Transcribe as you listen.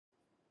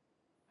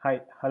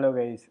Hi, hello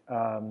guys.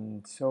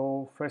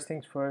 So first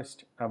things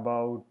first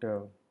about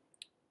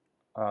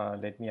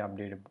let me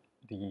update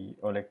the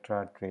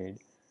Electra trade.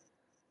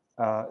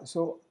 Uh,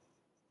 so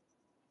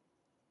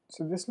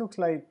so this looks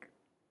like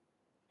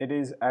it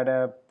is at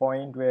a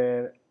point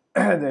where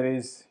there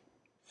is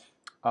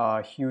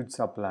a huge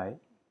supply,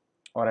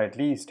 or at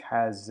least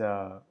has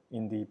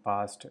in the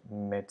past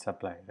met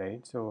supply,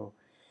 right? So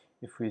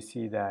if we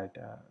see that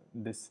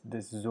this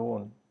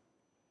zone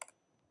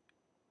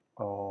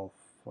of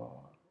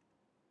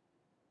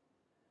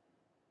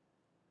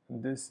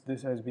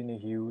this has been a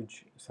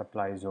huge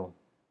supply zone.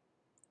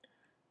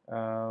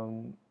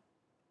 Um,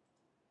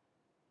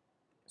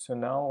 So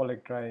now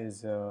Electra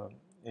is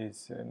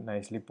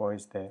nicely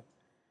poised there.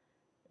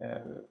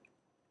 Uh,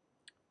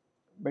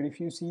 but if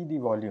you see the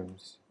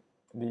volumes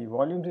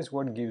is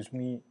what gives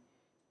me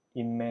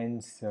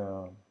immense,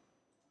 you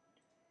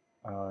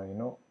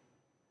know,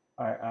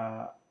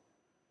 uh,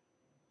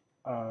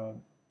 uh,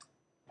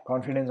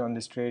 confidence on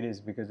this trade is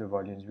because of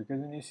volumes.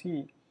 Because when you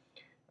see,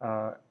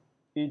 uh,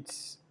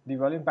 it's the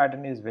volume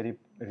pattern is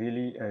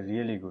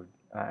really good.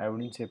 I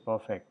wouldn't say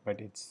perfect, but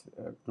it's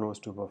close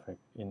to perfect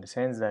in the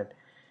sense that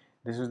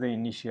this was the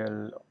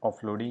initial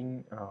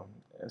offloading,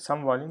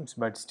 some volumes,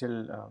 but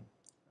still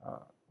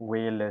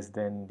way less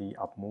than the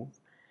up move.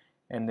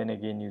 And then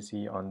again, you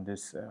see on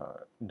this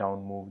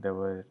down move,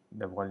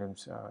 the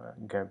volumes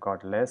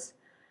got less.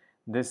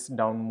 This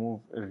down move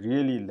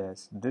really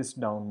less. This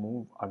down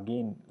move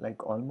again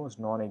like almost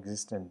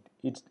non-existent.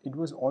 It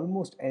was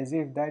almost as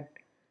if that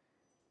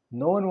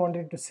no one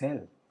wanted to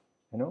sell,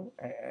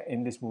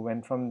 in this move.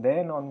 And from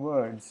then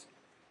onwards,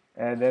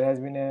 there has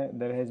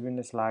been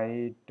a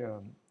slight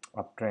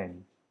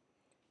uptrend,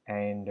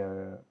 and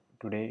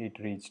today it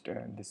reached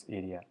this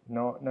area.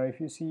 Now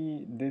if you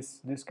see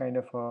this kind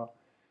of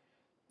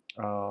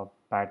a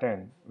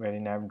pattern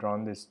wherein I've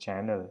drawn this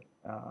channel,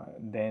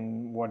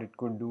 then what it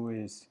could do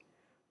is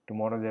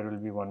tomorrow there will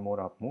be one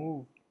more up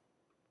move,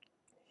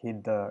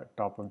 hit the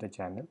top of the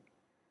channel,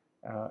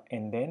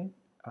 and then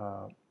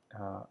uh,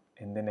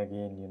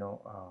 again,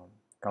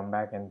 come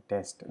back and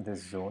test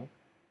this zone,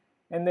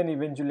 and then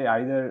eventually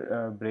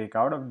either break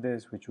out of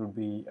this, which would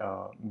be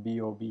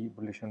BOB,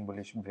 bullish on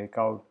bullish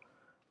breakout,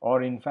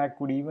 or in fact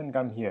could even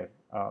come here.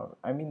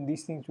 I mean,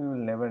 these things we will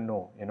never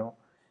know,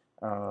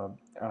 uh,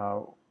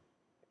 uh,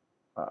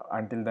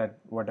 until that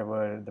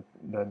whatever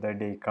the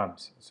day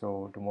comes.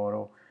 So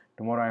tomorrow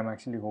I'm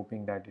actually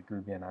hoping that it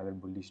will be another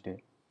bullish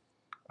day,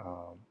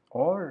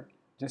 or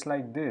just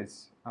like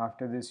this,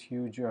 after this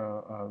huge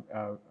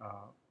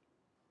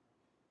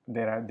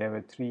there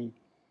were three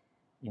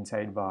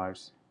inside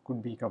bars,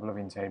 could be a couple of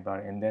inside bar,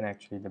 and then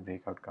actually the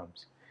breakout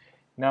comes.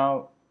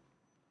 Now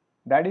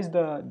that is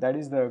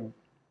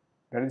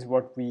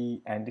what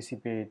we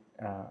anticipate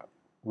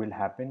will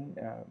happen,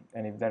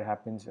 and if that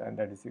happens,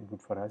 that is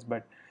good for us.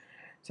 But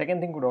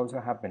second thing could also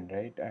happen,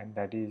 right? And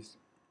that is,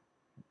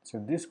 so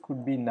this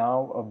could be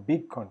now a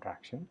big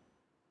contraction.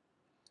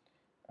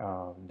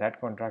 That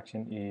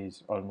contraction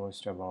is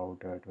almost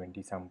about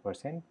 20 some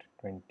percent,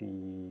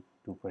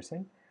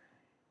 22%,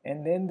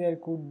 and then there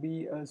could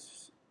be a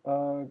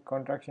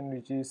contraction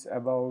which is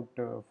about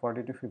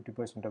 40 to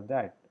 50% of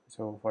that.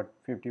 So for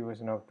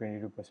 50% of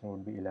 22%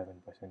 would be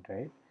 11%,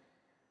 right?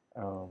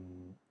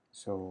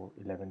 So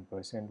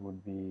 11%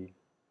 would be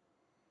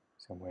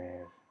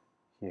somewhere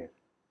here,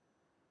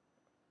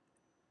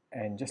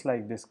 and just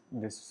like this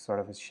sort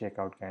of a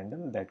shakeout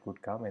candle that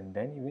could come, and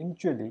then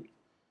eventually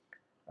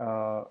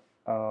uh,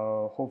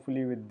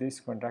 hopefully with this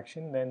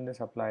contraction, then the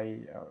supply,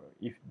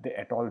 if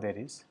at all there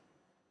is,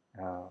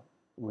 uh,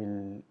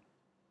 will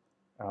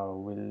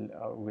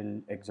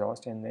will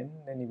exhaust, and then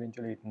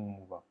eventually it will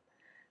move up.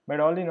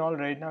 But all in all,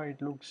 right now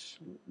it looks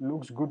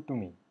good to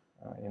me,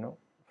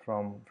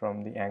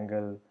 from the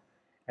angle,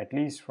 at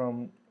least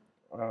from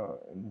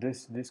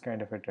this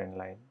kind of a trend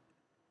line,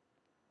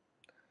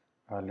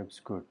 looks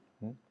good.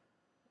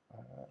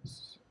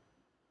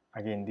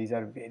 Again, these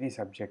are very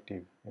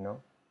subjective,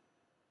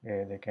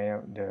 the kind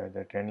of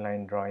the trend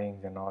line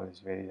drawings and all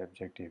is very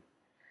subjective.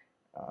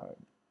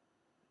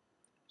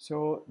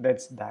 So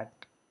that's that.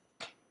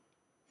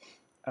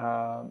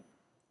 A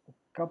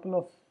couple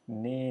of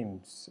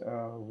names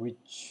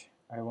which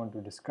I want to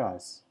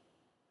discuss,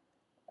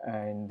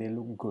 and they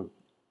look good,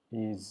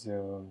 is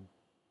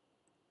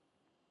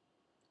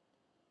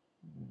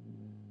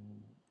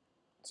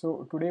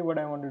so today what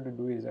I wanted to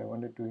do is I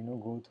wanted to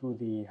go through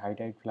the high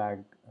tide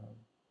flag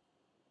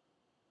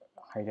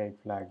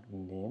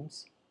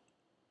names,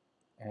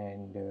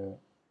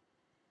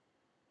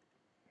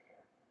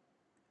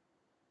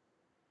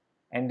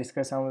 and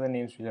discuss some of the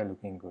names which are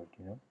looking good,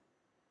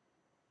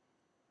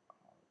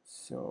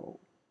 so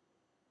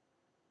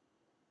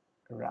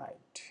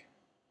right.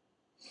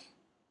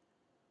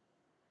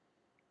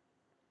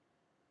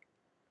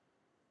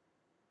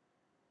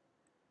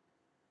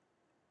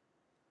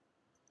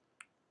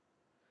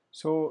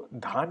 So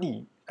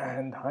Dhani,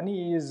 and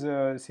Dhani is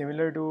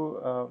similar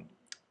to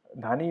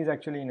Dhani is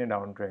actually in a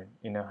downtrend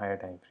in a higher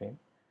time frame,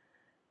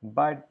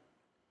 but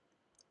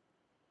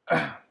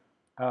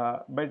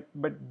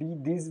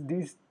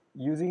These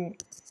using,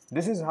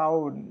 this is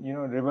how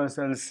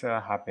reversals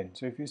happen.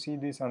 So if you see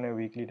this on a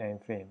weekly time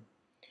frame,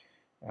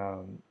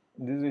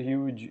 this is a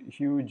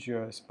huge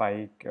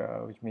spike,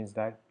 which means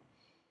that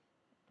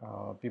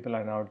people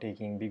are now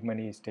taking, big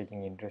money is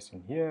taking interest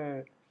in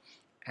here,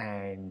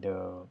 and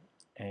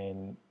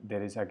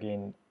there is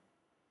again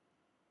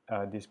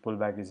this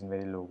pullback is in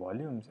very low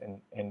volumes,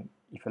 and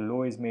if a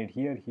low is made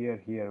here,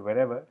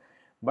 wherever,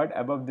 but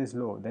above this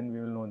low, then we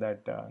will know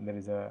that there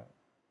is a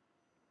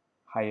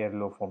higher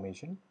low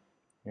formation,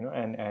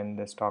 and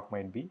the stock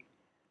might be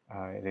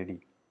ready,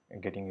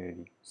 getting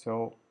ready.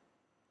 So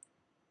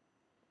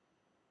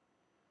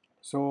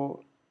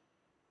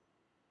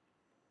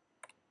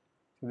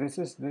this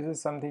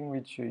is something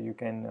which you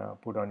can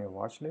put on your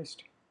watch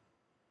list,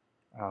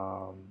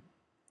 um,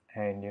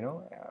 and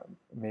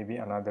maybe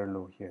another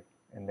low here,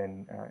 and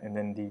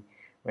then the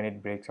when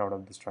it breaks out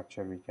of the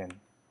structure, we can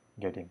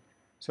get in.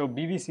 So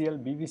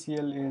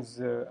BVCL is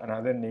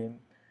another name.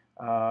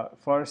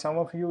 For some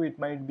of you, it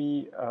might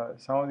be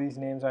some of these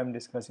names I'm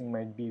discussing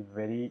might be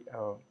very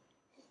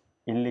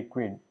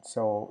illiquid,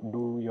 so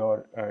do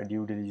your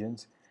due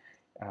diligence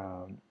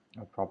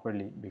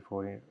properly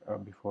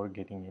before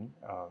getting in,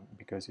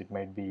 because it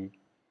might be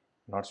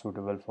not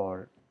suitable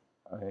for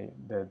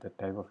the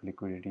type of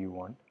liquidity you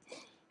want.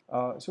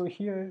 So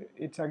here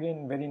it's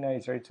again very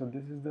nice, right? So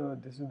this is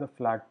the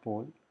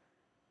flagpole,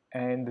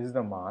 and this is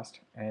the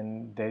mast,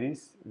 and there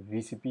is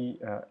VCP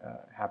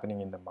happening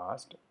in the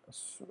mast.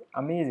 So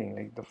amazing,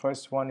 like the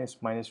first one is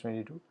minus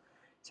 22,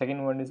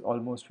 second one is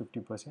almost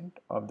 50%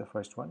 of the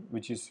first one,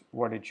 which is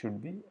what it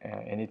should be.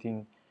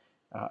 Anything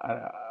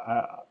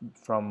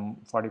from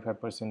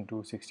 45% to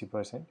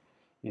 60%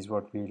 is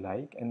what we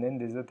like, and then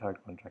there's the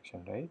third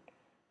contraction, right?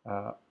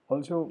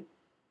 Also,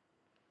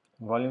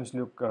 volumes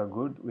look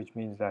good, which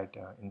means that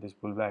in this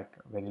pullback,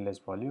 very less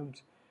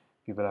volumes,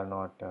 people are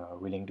not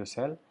willing to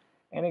sell,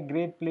 and a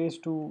great place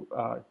to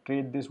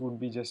trade this would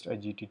be just a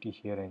GTT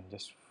here and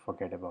just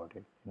forget about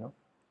it.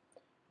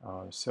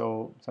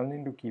 So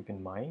something to keep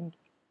in mind.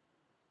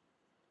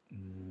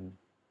 Mm,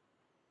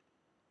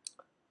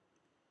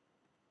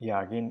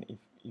 yeah, again,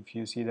 if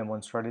you see the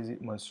monstrosity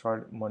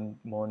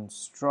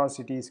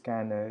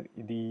scanner,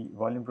 the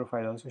volume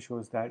profile also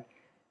shows that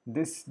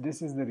this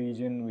is the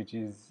region which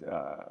is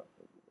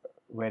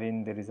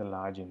wherein there is a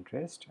large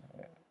interest,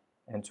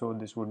 and so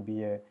this would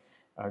be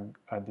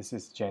this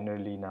is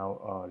generally now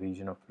a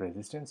region of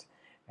resistance,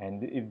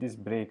 and if this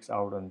breaks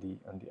out on the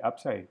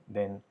upside,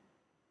 then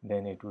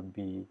it would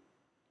be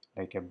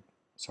like a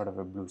sort of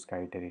a blue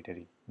sky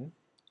territory.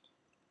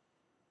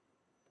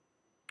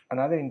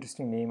 Another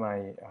interesting name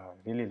I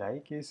really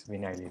like is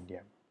Vinyl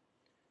India.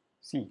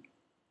 See,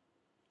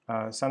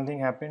 something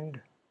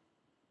happened,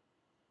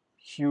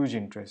 huge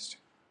interest,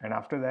 and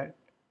after that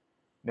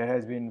there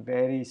has been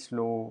very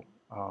slow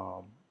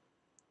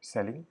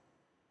selling.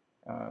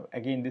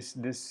 Again,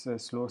 this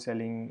slow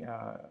selling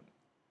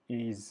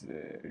is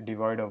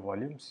devoid of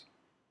volumes,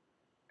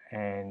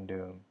 and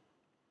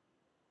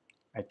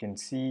I can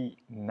see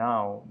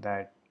now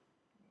that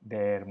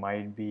there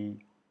might be,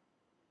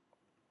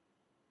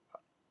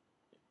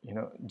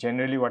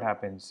 generally what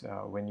happens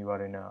when you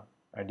are in a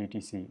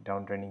DTC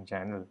downtrending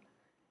channel,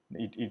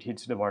 it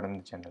hits the bottom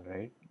of the channel,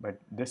 right?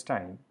 But this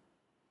time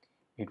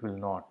it will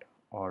not,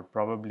 or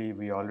probably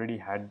we already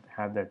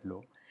have that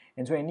low,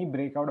 and so any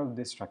breakout of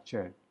this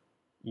structure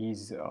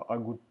is a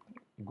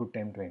good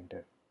time to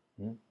enter.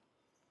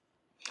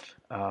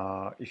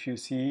 If you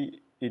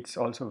see, it's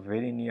also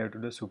very near to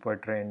the super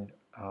trend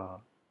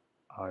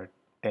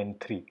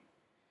 10-3,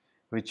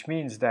 which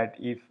means that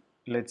if,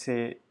 let's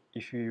say,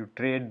 if you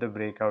trade the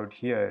breakout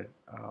here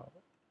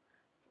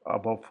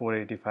above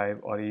 485,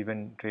 or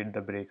even trade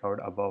the breakout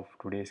above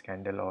today's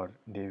candle or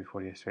day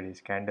before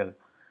yesterday's candle,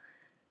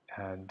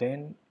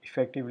 then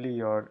effectively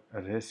your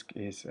risk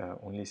is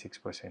only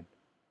 6%,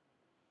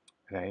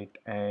 right?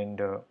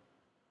 And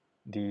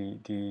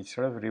the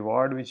sort of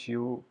reward which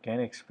you can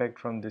expect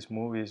from this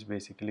move is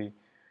basically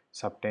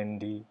subtend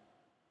the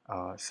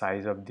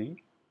size of the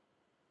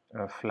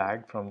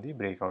flag from the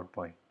breakout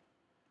point,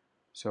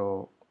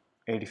 so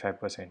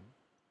 85%,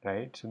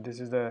 right? So this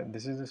is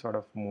the sort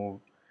of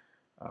move.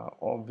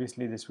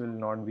 Obviously this will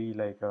not be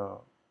like a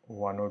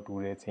 1 or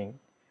 2 day thing.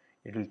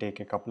 It will take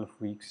a couple of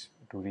weeks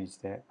to reach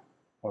there,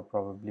 or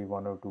probably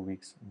 1 or 2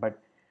 weeks, but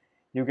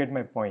you get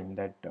my point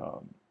that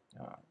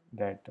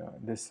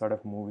this sort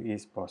of move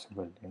is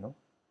possible.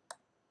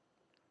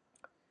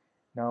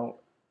 Now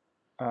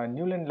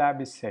Newland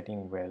Lab is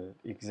setting well,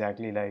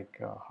 exactly like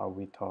how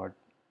we thought.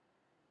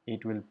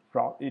 It will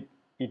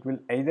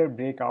either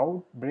break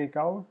out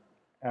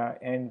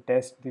and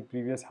test the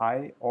previous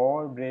high,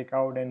 or break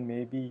out and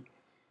maybe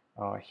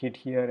hit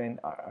here and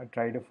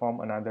try to form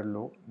another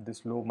low.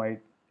 This low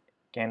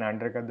can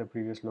undercut the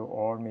previous low,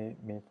 or may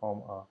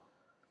form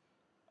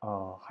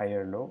a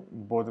higher low.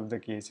 Both of the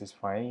cases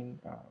fine,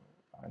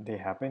 they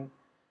happen,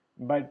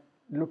 but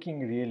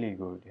looking really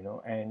good.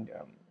 And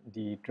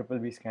the triple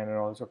B scanner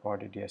also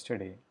caught it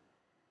yesterday,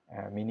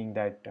 meaning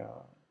that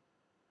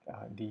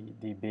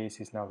the base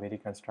is now very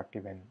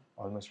constructive and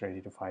almost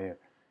ready to fire.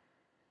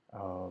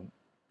 Um,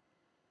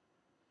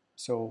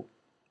 so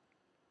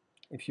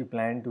if you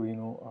plan to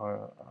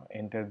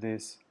enter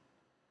this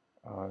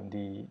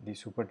the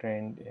super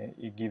trend,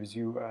 it gives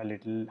you a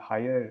little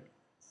higher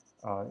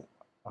uh,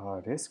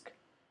 risk,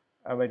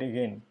 but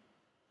again,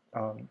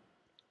 um,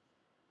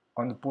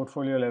 on the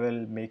portfolio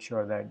level, make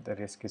sure that the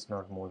risk is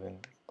not more than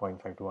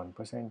 0.5 to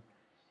 1%.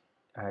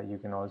 You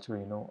can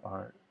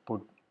also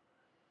put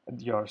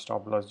your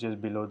stop loss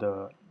just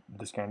below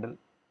this candle,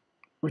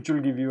 which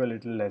will give you a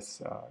little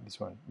less this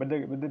one. But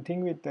the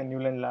thing with the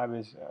Newland Lab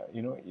is,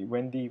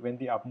 when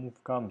the up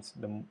move comes,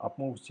 the up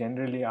moves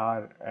generally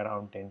are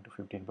around 10 to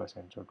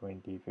 15%, so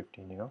 20,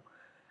 15,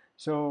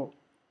 So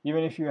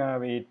even if you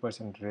have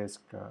 8%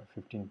 risk,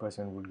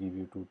 15% would give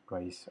you two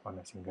twice on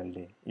a single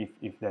day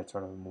if that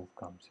sort of move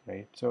comes,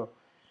 right? So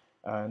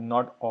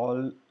not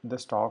all the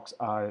stocks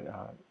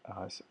are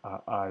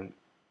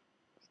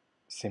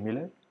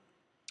similar.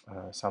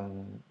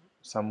 Some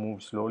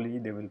move slowly.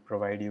 They will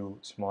provide you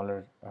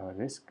smaller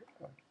risk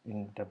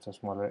in terms of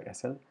smaller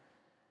SL,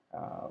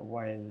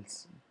 while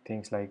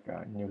things like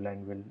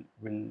Newland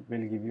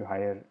will give you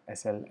higher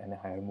SL and a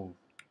higher move.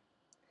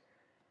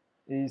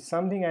 Is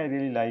something I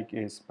really like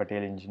is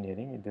Patel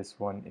Engineering. This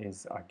one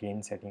is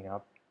again setting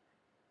up.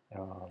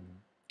 Um,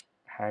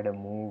 had a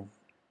move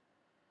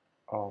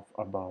of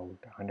about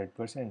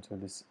 100%. So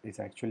this is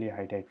actually a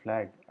high tide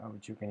flag,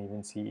 which you can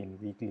even see in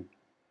weekly.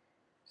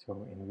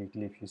 So in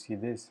weekly, if you see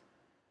this,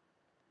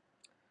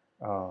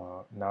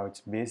 now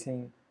it's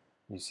basing.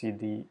 You see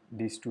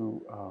these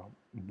two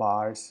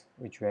bars,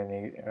 which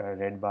were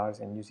red bars,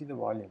 and you see the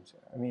volumes.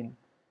 I mean,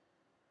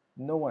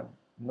 no one,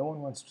 no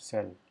one wants to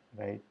sell,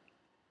 right?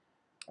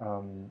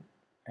 Um,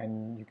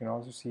 and you can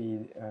also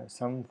see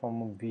some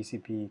form of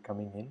VCP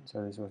coming in.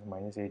 So this was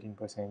minus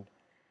 18%.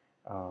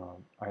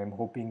 I am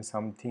hoping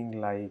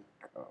something like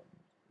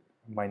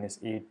minus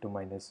 8 to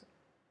minus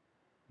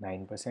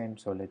 9%.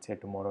 So let's say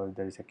tomorrow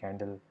there is a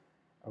candle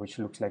which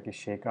looks like a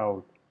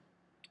shakeout,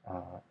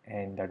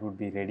 and that would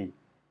be ready.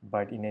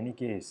 But in any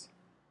case,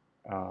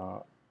 uh,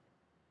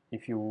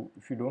 if you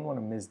don't want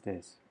to miss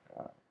this,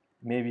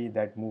 maybe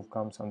that move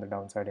comes on the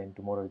downside and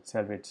tomorrow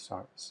itself it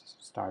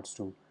starts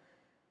to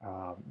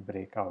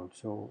break out.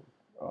 So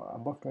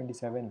above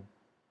 27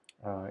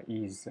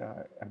 is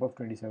above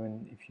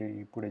 27. If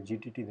you put a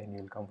GTT, then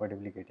you'll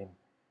comfortably get in.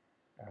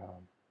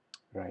 Um,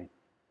 right,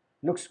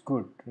 looks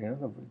good.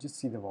 Just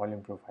see the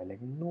volume profile.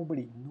 Like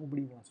nobody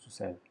wants to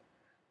sell.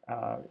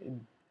 Uh,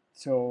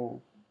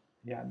 so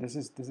yeah, this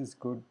is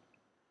good.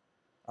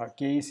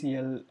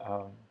 KECL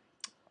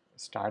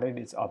started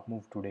its up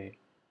move today.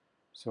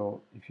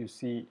 So if you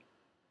see,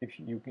 if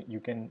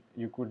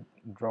you could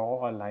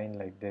draw a line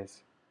like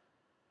this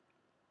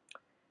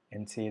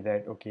and say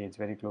that okay, it's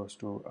very close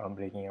to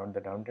breaking out the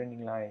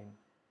downtrending line,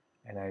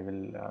 and I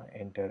will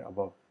enter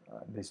above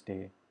this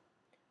day.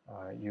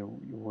 You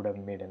would have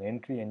made an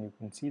entry, and you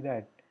can see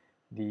that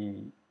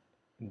the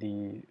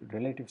the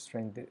relative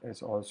strength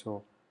is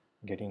also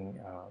getting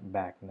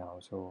back now.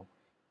 So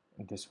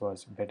this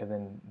was better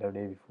than the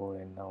day before,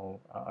 and now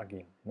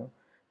again,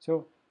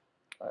 so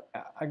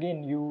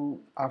again,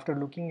 you after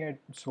looking at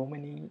so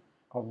many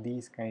of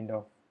these kind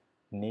of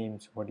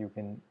names, what you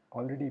can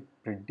already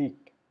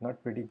predict,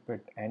 not predict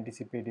but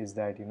anticipate, is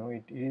that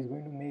it is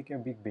going to make a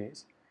big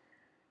base,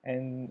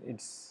 and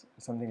it's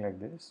something like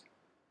this,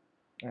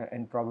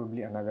 and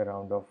probably another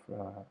round of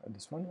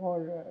this one,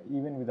 or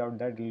even without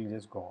that it'll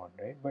just go on,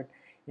 right? But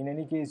in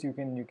any case, you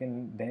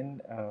can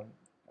then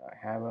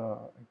have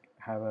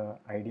a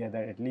idea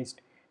that at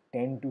least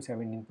 10 to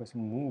 17%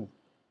 move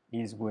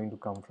is going to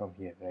come from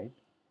here, right?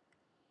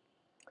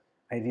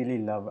 I really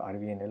love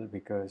RVNL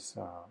because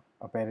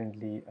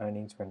apparently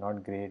earnings were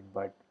not great,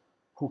 but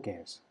who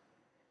cares?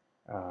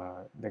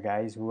 The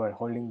guys who are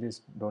holding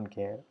this don't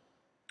care.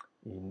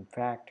 In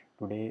fact,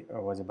 today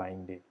was a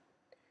buying day.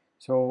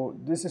 So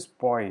this is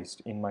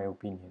poised, in my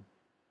opinion,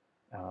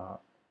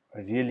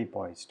 really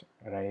poised,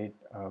 right?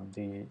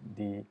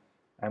 The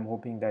I'm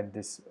hoping that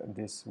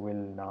this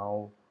will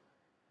now,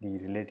 the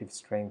relative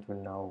strength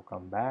will now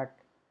come back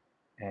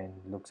and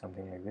look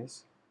something like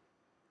this.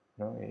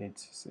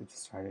 It's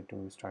started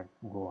to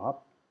go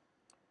up,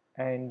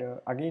 and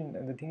again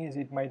the thing is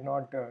it might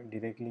not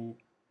directly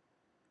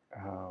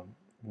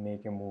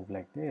make a move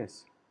like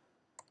this.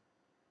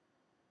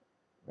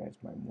 Where's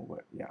my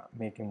mover? Yeah,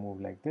 make a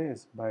move like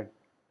this,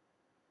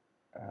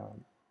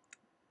 um,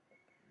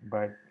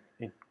 but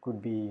it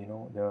could be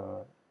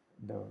the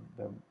the,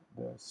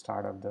 the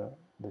start of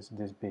this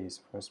base,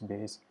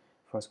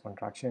 first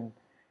contraction,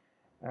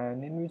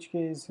 and in which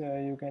case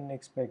you can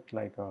expect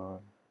like a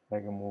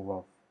move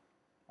of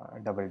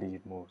double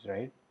digit moves,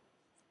 right?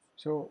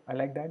 So I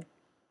like that.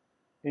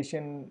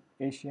 Asian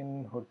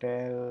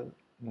Hotel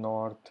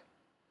North,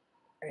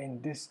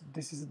 and this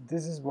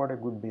is what a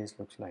good base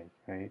looks like,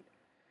 right?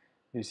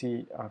 You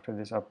see, after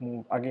this up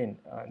move again,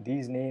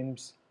 these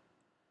names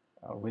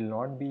will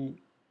not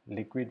be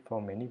liquid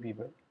for many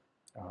people.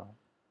 uh,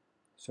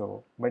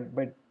 so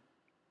but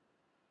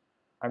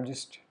I'm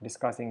just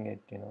discussing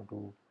it,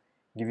 to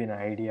give you an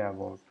idea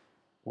about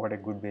what a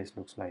good base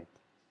looks like.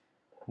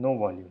 No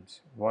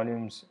volumes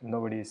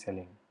nobody is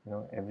selling.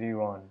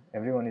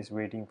 Everyone is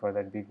waiting for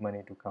that big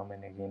money to come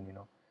and again,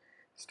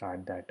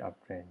 start that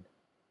uptrend.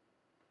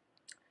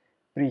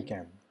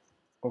 Pre-cam.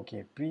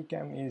 Okay,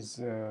 pre-cam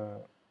is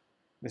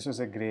this was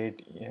a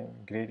great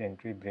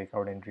entry,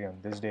 breakout entry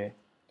on this day.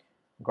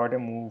 Got a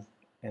move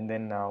and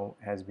then now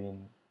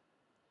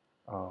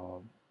uh,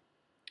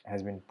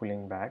 has been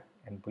pulling back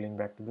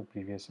to the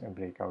previous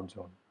breakout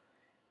zone.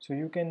 So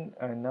you can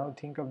now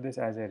think of this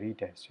as a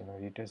retest,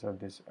 retest of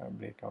this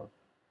breakout.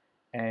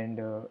 And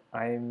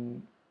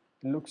I'm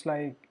looks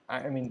like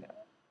I mean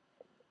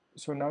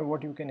so now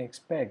what you can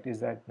expect is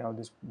that now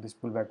this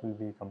pullback will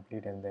be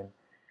complete and then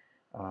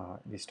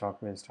the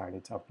stock will start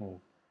its up move.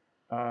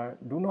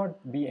 Do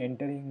not be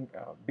entering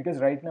because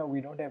right now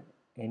we don't have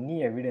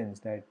any evidence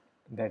that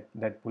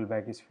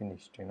pullback is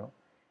finished,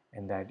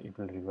 and that it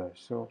will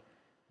reverse. So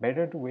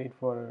better to wait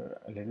for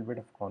a little bit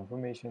of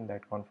confirmation.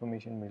 That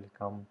confirmation will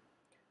come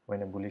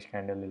when a bullish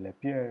candle will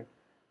appear,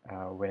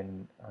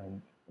 when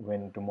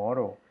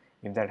tomorrow,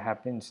 if that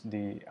happens,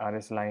 the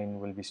RS line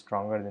will be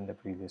stronger than the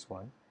previous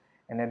one,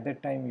 and at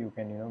that time you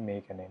can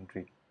make an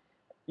entry.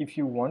 If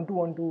you want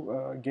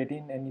to get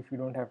in, and if you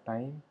don't have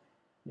time,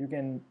 you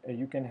can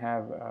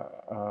have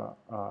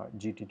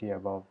GTT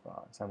above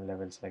some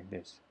levels like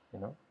this,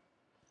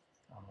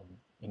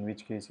 in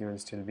which case you will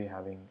still be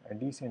having a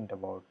decent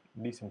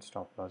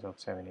stop loss of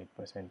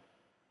 7-8%.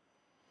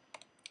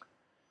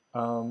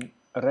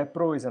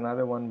 Repro is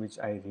another one which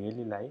I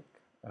really like.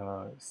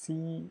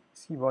 See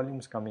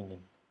volumes coming in.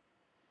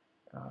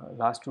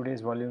 Last 2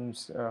 days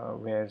volumes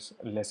were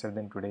lesser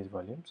than today's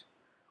volumes.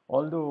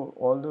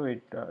 Although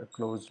it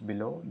closed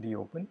below the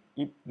open,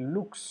 it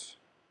looks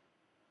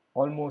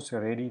almost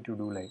ready to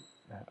do like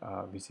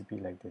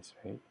VCP like this,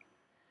 right?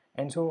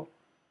 And so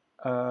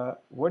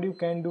what you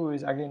can do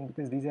is, again,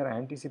 because these are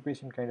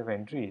anticipation kind of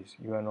entries,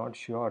 you are not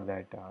sure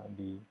that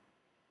the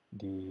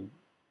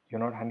you're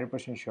not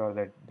 100% sure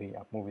that the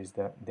up move is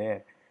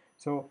there.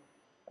 So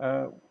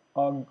uh,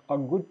 a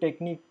good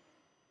technique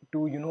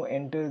to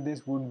enter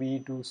this would be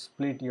to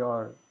split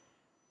your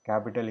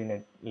capital in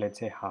a, let's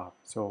say, half.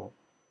 So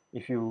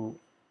if you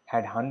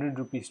had 100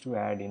 rupees to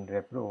add in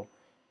repro,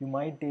 you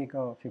might take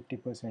a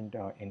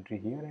 50% entry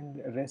here, and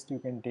the rest you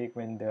can take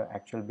when the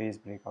actual base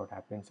breakout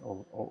happens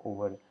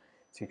over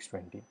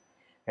 620,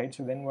 right?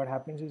 So then what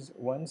happens is,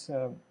 once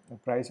the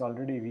price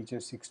already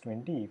reaches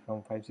 620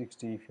 from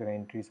 560, if your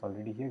entry is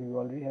already here, you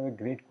already have a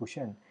great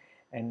cushion.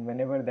 And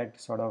whenever that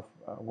sort of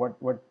what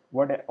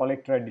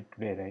Electra did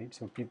today, right?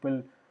 So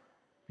people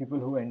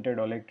who entered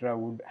Electra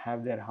would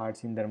have their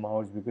hearts in their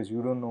mouths, because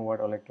you don't know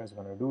what Electra is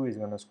going to do, is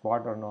going to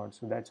squat or not.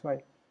 So that's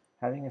why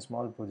having a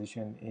small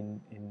position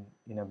in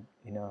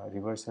a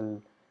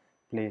reversal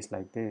place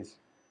like this,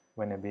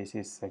 when a base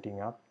is setting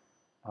up,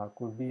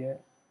 could be a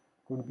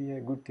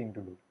good thing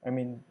to do. I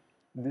mean,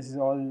 this is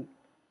all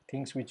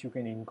things which you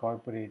can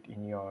incorporate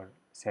in your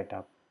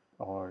setup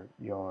or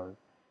your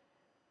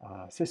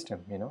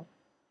system.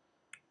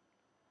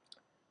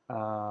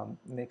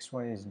 Next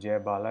one is Jai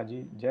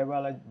Balaji.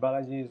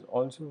 Balaji is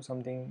also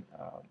something,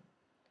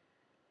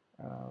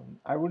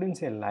 I wouldn't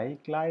say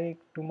like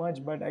too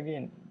much, but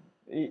again,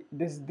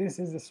 this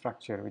is the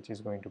structure which is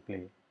going to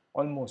play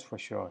almost for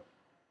sure.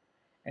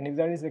 And if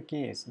that is the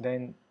case,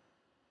 then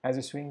as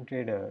a swing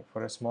trader,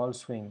 for a small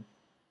swing,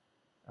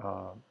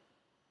 uh,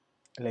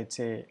 let's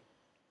say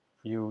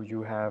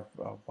you have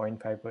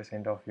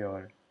 0.5% of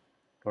your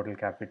total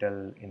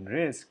capital in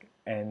risk,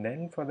 and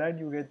then for that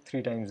you get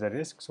 3 times the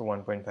risk, so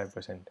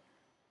 1.5%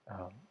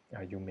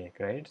 you make,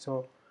 right?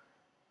 So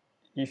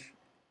if,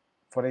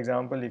 for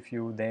example, if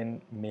you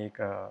then make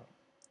not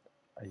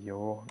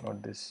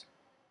this,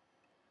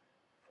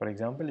 for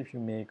example, if you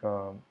make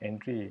a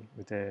entry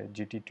with a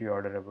GTT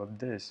order above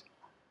this,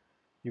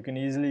 you can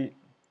easily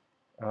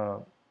uh,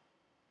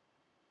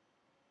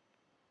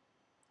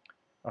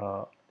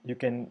 uh, you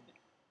can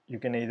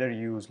either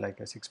use like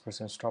a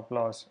 6% stop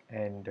loss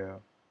and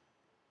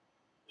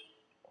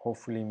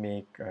hopefully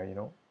make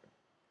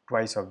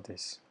twice of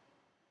this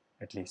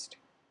at least.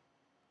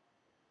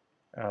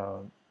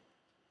 Um,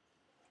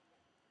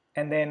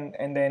 and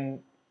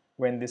then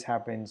when this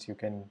happens, you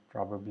can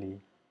probably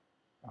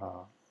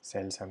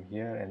sell some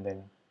here and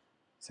then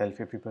sell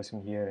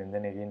 50% here, and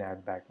then again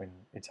add back when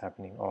it's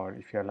happening. Or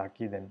if you're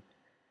lucky, then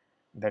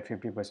that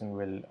 50%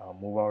 will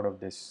move out of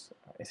this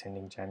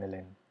ascending channel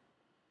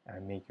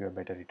and make you a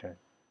better return.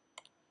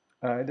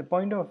 The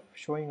point of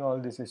showing all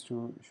this is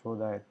to show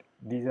that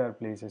these are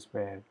places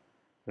where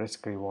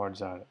risk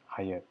rewards are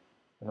higher.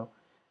 You know,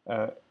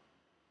 uh,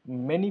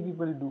 many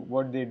people do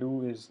what they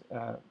do is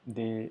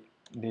they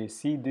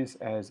see this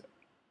as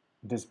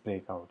this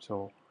breakout.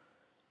 So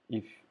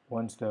if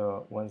once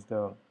the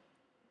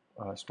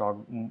stock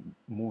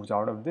moves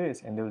out of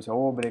this, and they will say,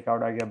 oh,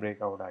 breakout aa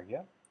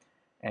gaya,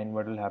 and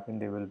what will happen,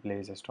 they will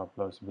place a stop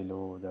loss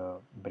below the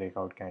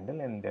breakout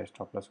candle and their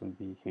stop loss will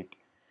be hit.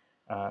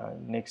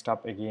 Next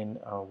up again,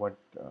 what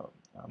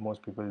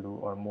most people do,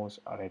 or most,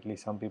 or at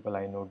least some people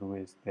I know do,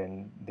 is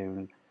then they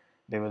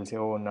will say,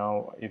 oh,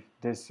 now if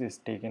this is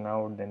taken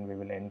out, then we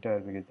will enter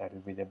because that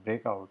will be the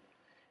breakout.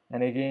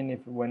 And again,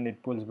 if when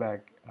it pulls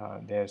back,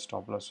 their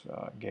stop loss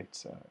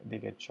gets they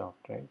get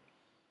shocked, right?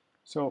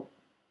 So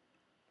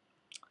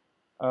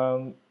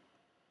um,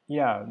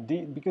 yeah,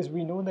 because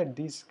we know that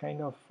this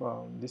kind of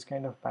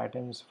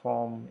patterns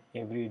form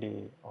every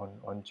day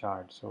on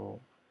chart. So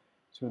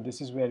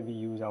this is where we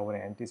use our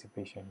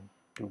anticipation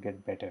to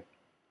get better.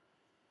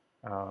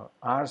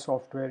 Our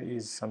software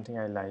is something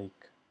I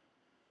like.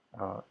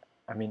 Uh,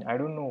 I mean, I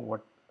don't know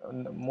what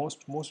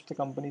most of the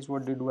companies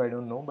what they do. I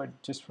don't know,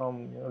 but just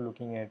from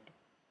looking at,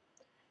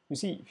 you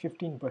see,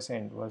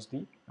 15% was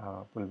the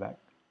pullback.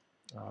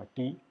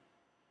 T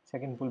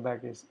second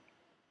pullback is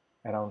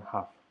around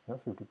half,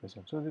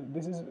 50%. So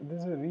this is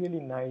a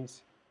really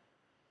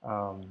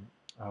um,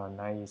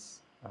 nice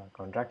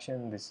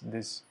contraction.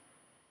 This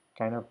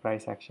kind of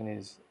price action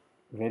is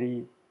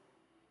very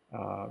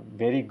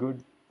very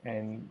good,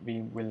 and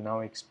we will now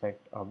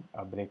expect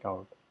a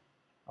breakout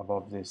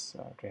above this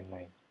trend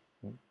line.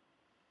 Hmm.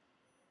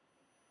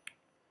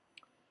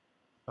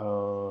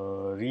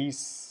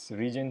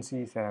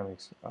 Regency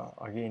ceramics,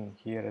 again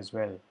here as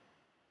well,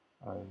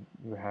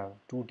 you have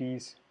two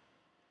T's.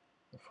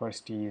 The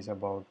first T is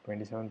about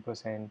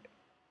 27%.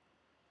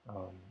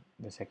 um,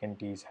 the second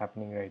T is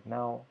happening right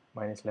now,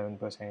 minus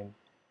 11%,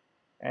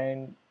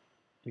 and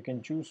you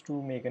can choose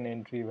to make an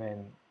entry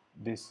when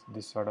this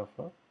sort of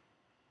a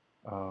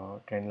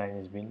trend line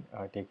is being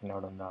taken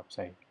out on the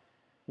upside.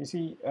 You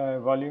see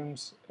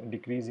volumes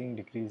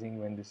decreasing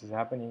when this is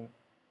happening,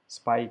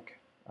 spike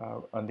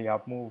on the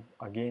up move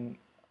again.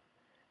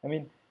 I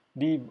mean,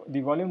 the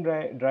volume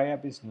dry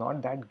up is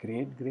not that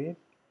great,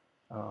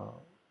 uh,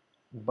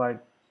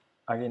 but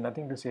again,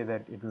 nothing to say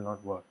that it will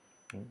not work.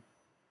 Hmm.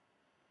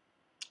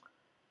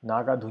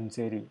 Naga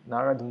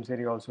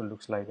Dhunseri also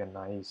looks like a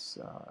nice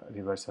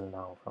reversal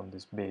now from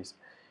this base.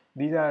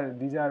 These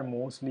are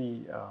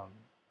mostly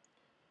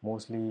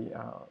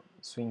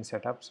swing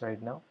setups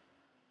right now.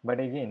 But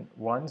again,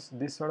 once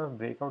this sort of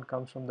breakout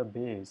comes from the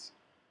base,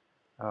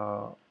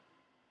 uh,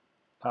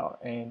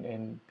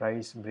 and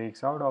price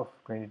breaks out of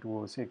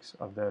 2206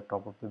 of the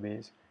top of the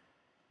base,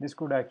 this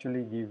could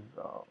actually give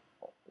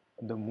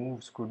the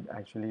moves could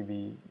actually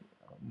be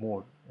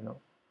more,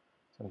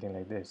 something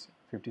like this,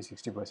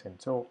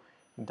 50-60%. So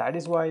that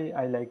is why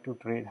I like to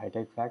trade high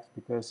tech flags,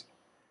 because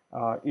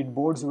it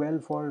bodes well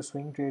for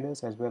swing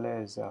traders as well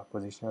as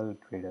positional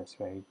traders,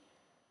 right?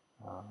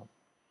 uh,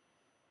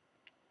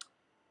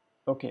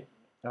 okay.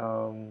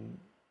 um,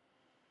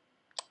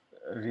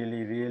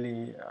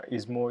 really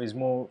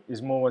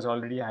Ismo was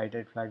already a high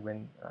tide flag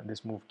when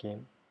this move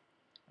came.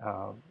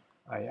 uh,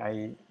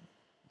 I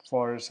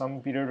for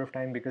some period of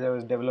time, because I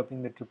was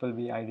developing the triple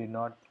B, I did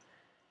not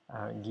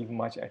give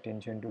much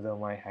attention to the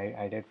my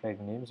high tide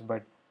flag names.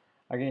 But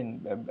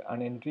again,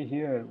 an entry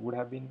here would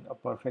have been a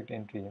perfect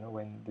entry,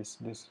 when this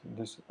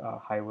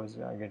high was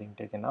getting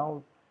taken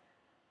out.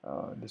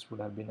 This would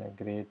have been a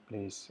great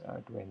place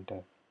to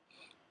enter.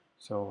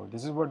 So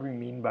this is what we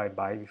mean by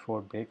buy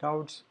before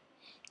breakouts.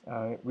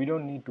 We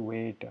don't need to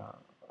wait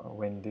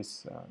when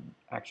this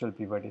actual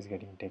pivot is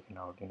getting taken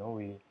out.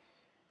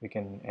 We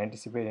can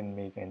anticipate and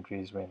make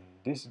entries when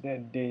this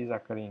day is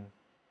occurring,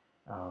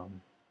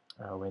 um,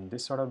 when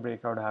this sort of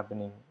breakout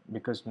happening,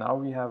 because now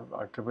we have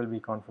a triple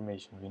B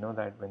confirmation. We know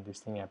that when this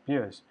thing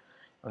appears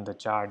on the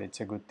chart, it's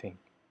a good thing.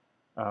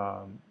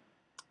 Um,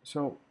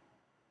 so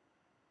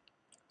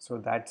so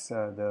that's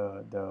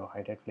the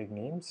high tech flag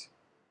names.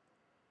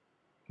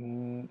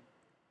 Mm,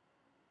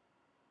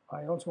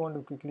 I also want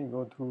to quickly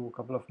go through a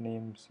couple of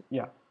names.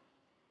 Yeah,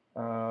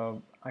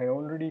 I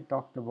already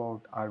talked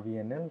about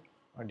RVNL,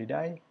 or did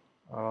I?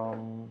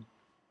 Um,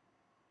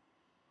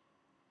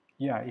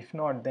 yeah, if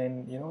not,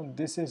 then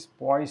this is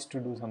poised to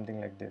do something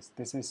like this.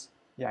 This is,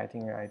 yeah, I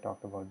think I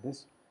talked about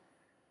this.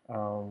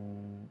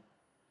 Um,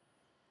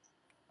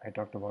 I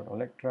talked about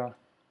Electra.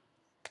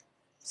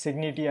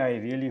 Signity, I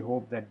really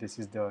hope that this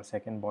is the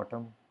second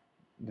bottom.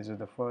 This is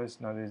the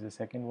first, now this is the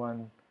second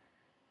one.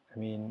 I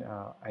mean,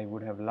 I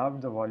would have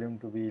loved the volume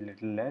to be a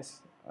little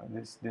less.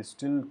 This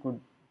still could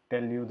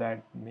tell you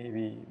that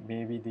maybe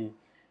the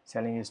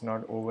selling is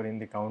not over in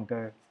the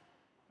counter.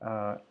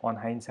 On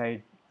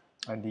hindsight,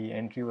 the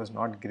entry was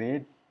not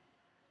great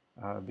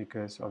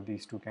because of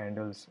these two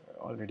candles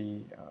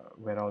already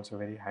were also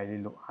very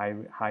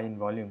high in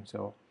volume.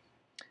 So,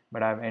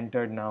 but I've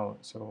entered now,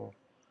 so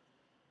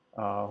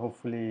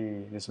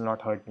hopefully this will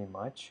not hurt me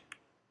much.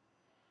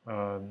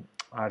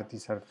 Aarti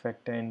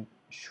surfactant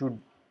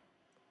should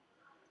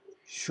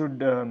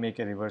make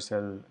a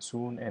reversal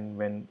soon, and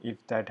when if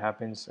that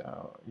happens,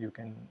 you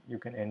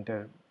can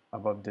enter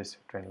above this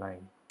trend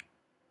line.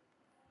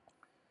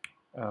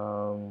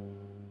 um,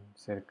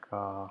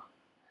 circa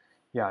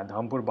Yeah,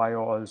 Dhampur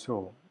Bio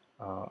also,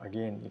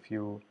 again, if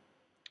you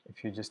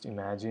just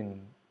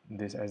imagine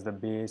this as the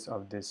base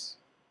of this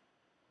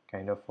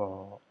kind of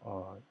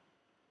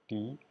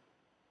T,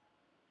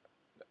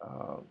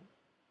 uh,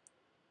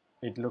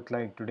 it looked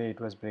like today it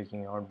was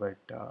breaking out, but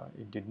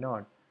it did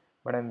not.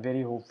 But I'm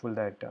very hopeful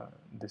that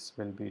this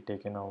will be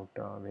taken out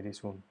very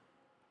soon.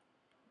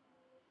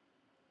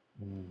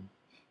 Mm.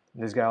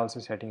 This guy also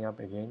setting up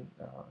again.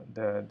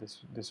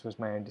 This was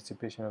my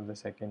anticipation of the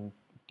second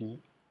T.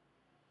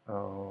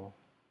 Uh,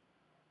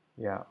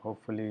 yeah,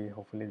 hopefully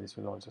this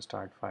will also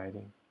start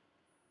firing.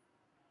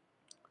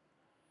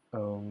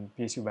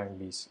 PSU bank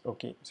Bs.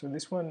 Okay, so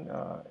this one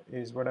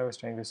is what I was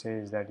trying to say,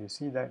 is that you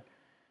see that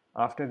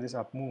after this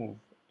up move,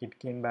 it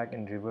came back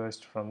and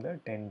reversed from the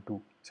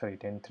 10-2, sorry,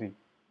 10-3.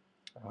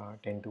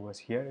 10-2 was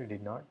here, it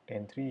did not.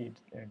 10-3,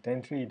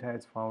 10-3 it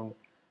has found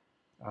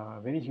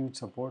very huge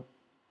support,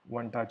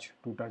 one touch,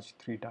 two touch,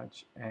 three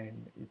touch,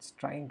 and it's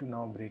trying to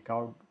now break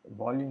out.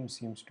 Volume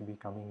seems to be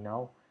coming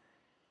now,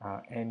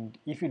 and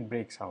if it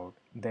breaks out,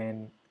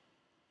 then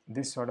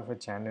this sort of a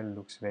channel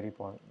looks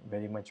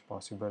very much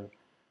possible.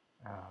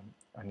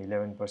 An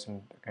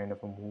 11% kind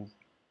of a move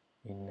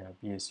in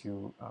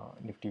PSU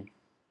Nifty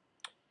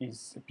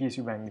is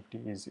PSU Bank Nifty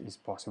is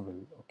possible.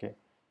 Okay,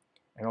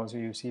 and also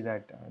you see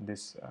that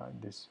this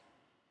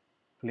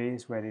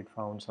place where it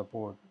found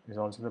support is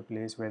also the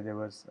place where there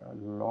was a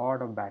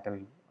lot of battle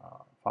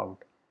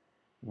fought,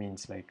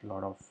 means like a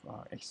lot of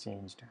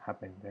exchange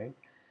happened, right?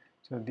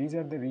 So these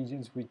are the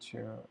regions which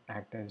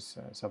act as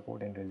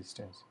support and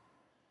resistance.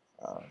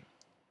 Uh,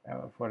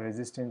 for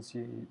resistance,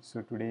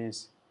 so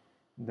today's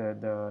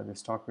the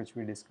stock which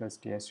we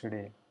discussed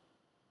yesterday,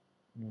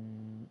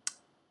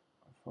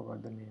 I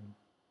forgot the name,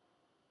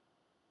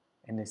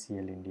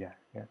 NSCL India.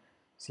 Yeah,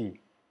 see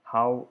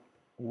how,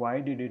 why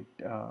did it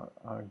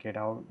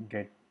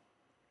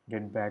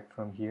get back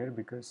from here?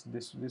 Because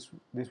this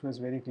was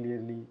very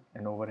clearly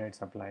an overhead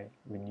supply.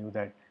 We knew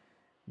that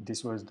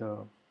this was the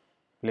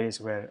place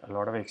where a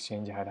lot of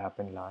exchange had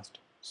happened last.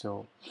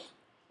 So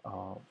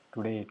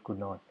today it could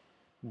not.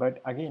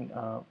 But again,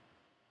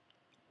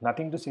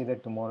 nothing to say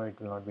that tomorrow it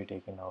will not be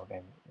taken out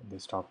and the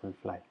stock will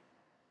fly.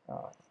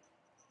 Uh,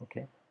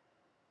 okay.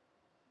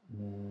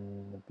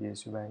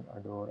 PSU Bank,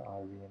 Adore,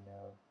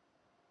 RVNL.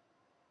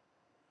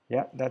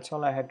 Yeah, that's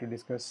all I had to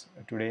discuss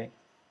today.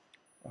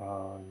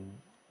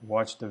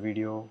 Watch the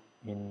video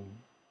in,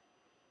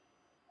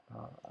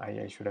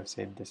 I should have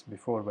said this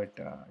before, but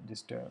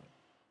just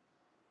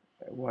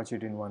watch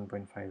it in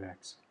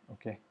 1.5x.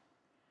 Okay,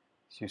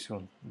 see you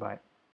soon. Bye.